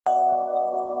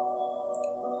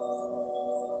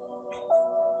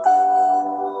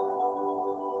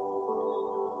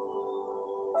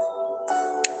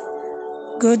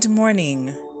Good morning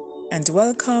and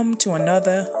welcome to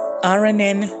another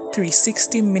RNN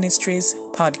 360 Ministries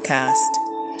podcast.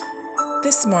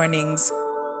 This morning's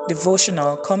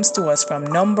devotional comes to us from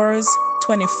Numbers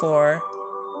 24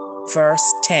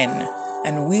 verse 10,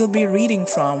 and we'll be reading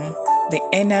from the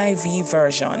NIV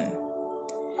version.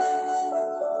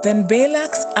 Then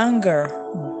Balak's anger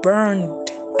burned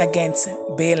against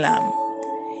Balaam.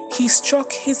 He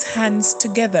struck his hands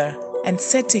together and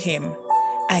said to him,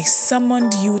 I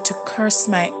summoned you to curse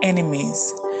my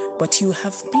enemies, but you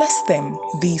have blessed them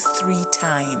these 3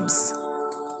 times.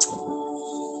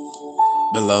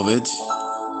 Beloved,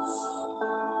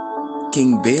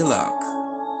 King Balak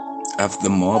of the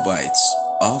Moabites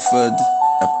offered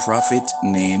a prophet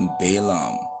named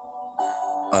Balaam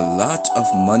a lot of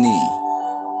money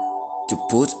to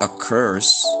put a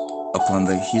curse upon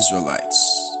the Israelites.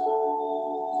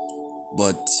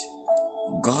 But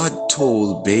God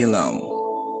told Balaam,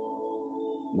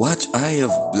 what I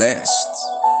have blessed,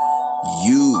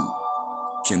 you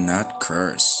cannot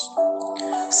curse.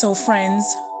 So friends,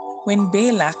 when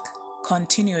Balak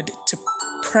continued to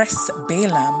press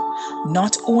Balaam,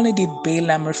 not only did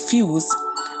Balaam refuse,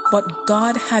 but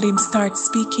God had him start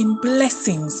speaking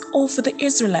blessings over the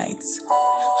Israelites,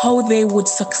 how they would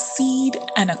succeed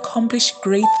and accomplish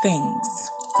great things.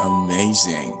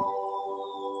 Amazing.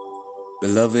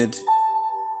 Beloved,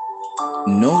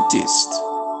 noticed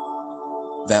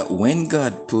that when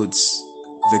God puts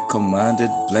the commanded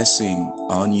blessing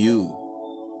on you,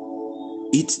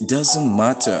 it doesn't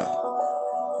matter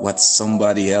what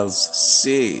somebody else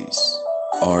says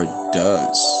or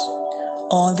does.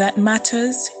 All that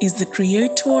matters is the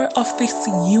Creator of this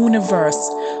universe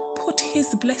put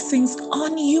His blessings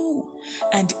on you,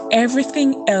 and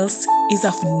everything else is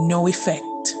of no effect.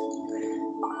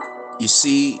 You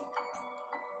see,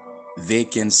 they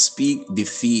can speak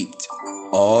defeat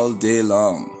all day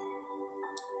long.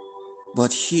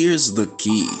 But here's the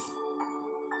key.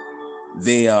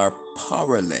 They are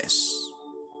powerless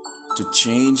to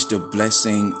change the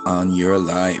blessing on your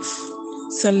life.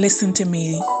 So listen to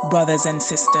me, brothers and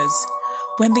sisters.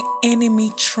 When the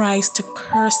enemy tries to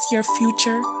curse your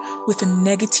future with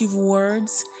negative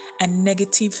words and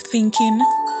negative thinking,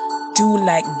 do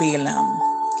like Balaam.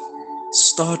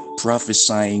 Start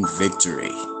prophesying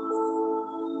victory.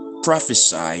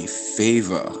 Prophesy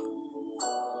favor.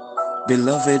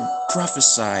 Beloved,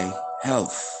 prophesy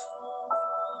health.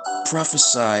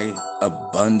 Prophesy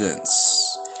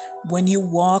abundance. When you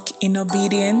walk in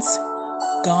obedience,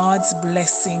 God's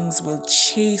blessings will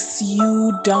chase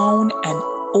you down and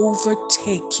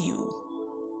overtake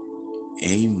you.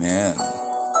 Amen.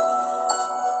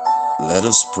 Let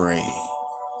us pray.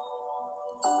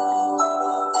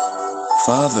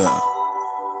 Father,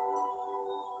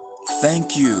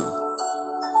 thank you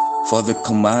for the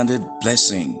commanded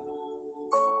blessing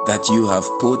that you have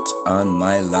put on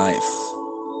my life,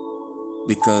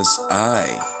 because I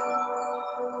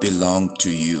belong to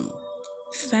you.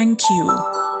 Thank you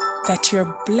that your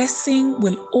blessing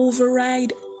will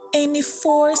override any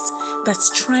force that's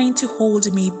trying to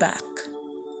hold me back.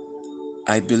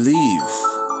 I believe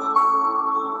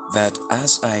that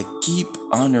as I keep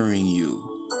honoring you,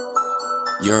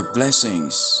 your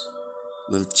blessings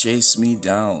will chase me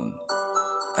down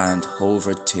and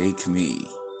overtake me.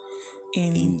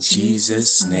 In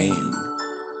Jesus' name,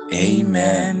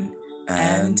 amen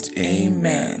and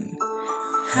amen.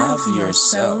 Have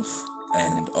yourself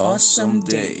an awesome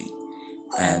day,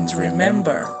 and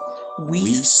remember,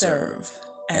 we serve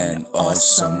an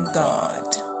awesome God.